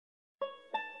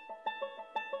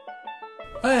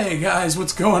Hey guys,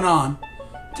 what's going on?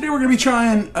 Today we're going to be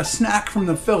trying a snack from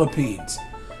the Philippines.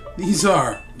 These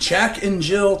are Jack and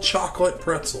Jill chocolate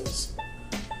pretzels.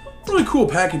 Really cool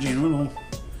packaging. Little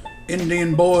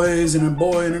Indian boys and a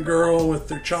boy and a girl with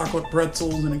their chocolate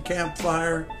pretzels and a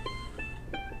campfire.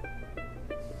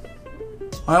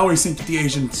 I always think that the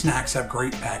Asian snacks have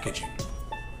great packaging.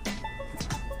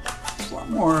 It's a lot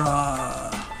more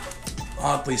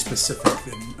oddly specific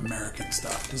than American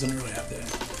stuff. Doesn't really have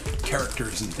the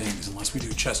characters and things unless we do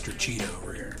Chester Cheetah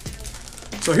over here.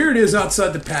 So here it is outside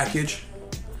the package.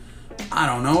 I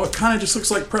don't know, it kind of just looks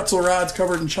like pretzel rods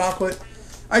covered in chocolate.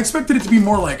 I expected it to be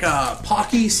more like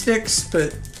Pocky sticks,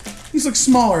 but these look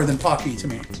smaller than Pocky to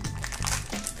me.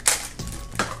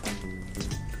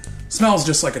 Smells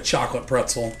just like a chocolate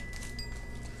pretzel.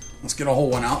 Let's get a whole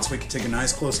one out so we can take a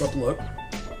nice close-up look.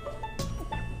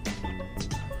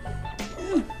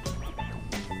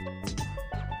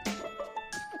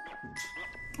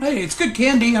 Hey, it's good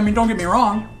candy. I mean, don't get me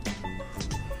wrong.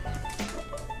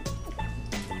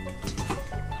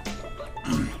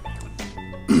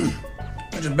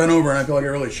 I just bent over and I feel like I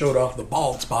really showed off the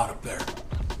bald spot up there.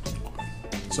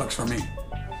 Sucks for me.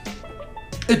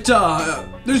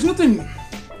 There's nothing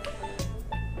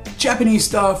Japanese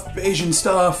stuff, Asian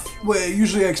stuff.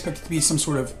 Usually I expect it to be some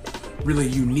sort of really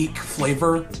unique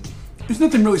flavor. There's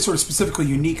nothing really sort of specifically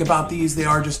unique about these. They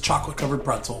are just chocolate covered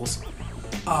pretzels.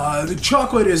 The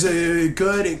chocolate is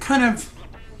good. It kind of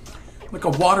like a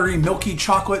watery, milky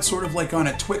chocolate, sort of like on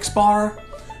a Twix bar,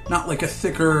 not like a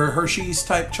thicker Hershey's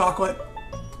type chocolate.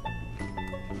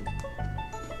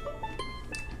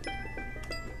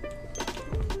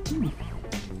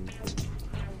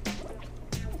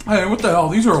 Hey, what the hell?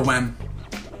 These are a win.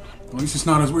 At least it's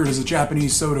not as weird as the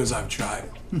Japanese sodas I've tried.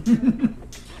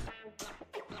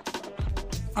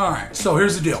 Alright, so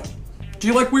here's the deal. Do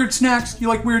you like weird snacks? Do you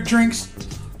like weird drinks?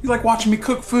 You like watching me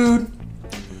cook food?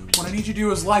 What I need you to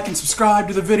do is like and subscribe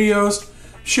to the videos,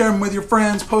 share them with your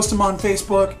friends, post them on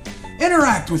Facebook,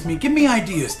 interact with me, give me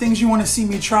ideas, things you want to see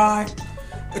me try.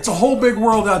 It's a whole big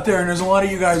world out there and there's a lot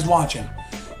of you guys watching.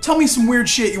 Tell me some weird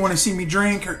shit you want to see me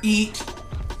drink or eat.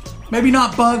 Maybe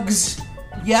not bugs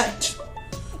yet.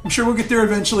 I'm sure we'll get there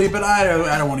eventually, but I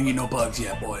don't want to eat no bugs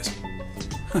yet, boys.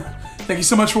 Thank you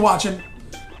so much for watching.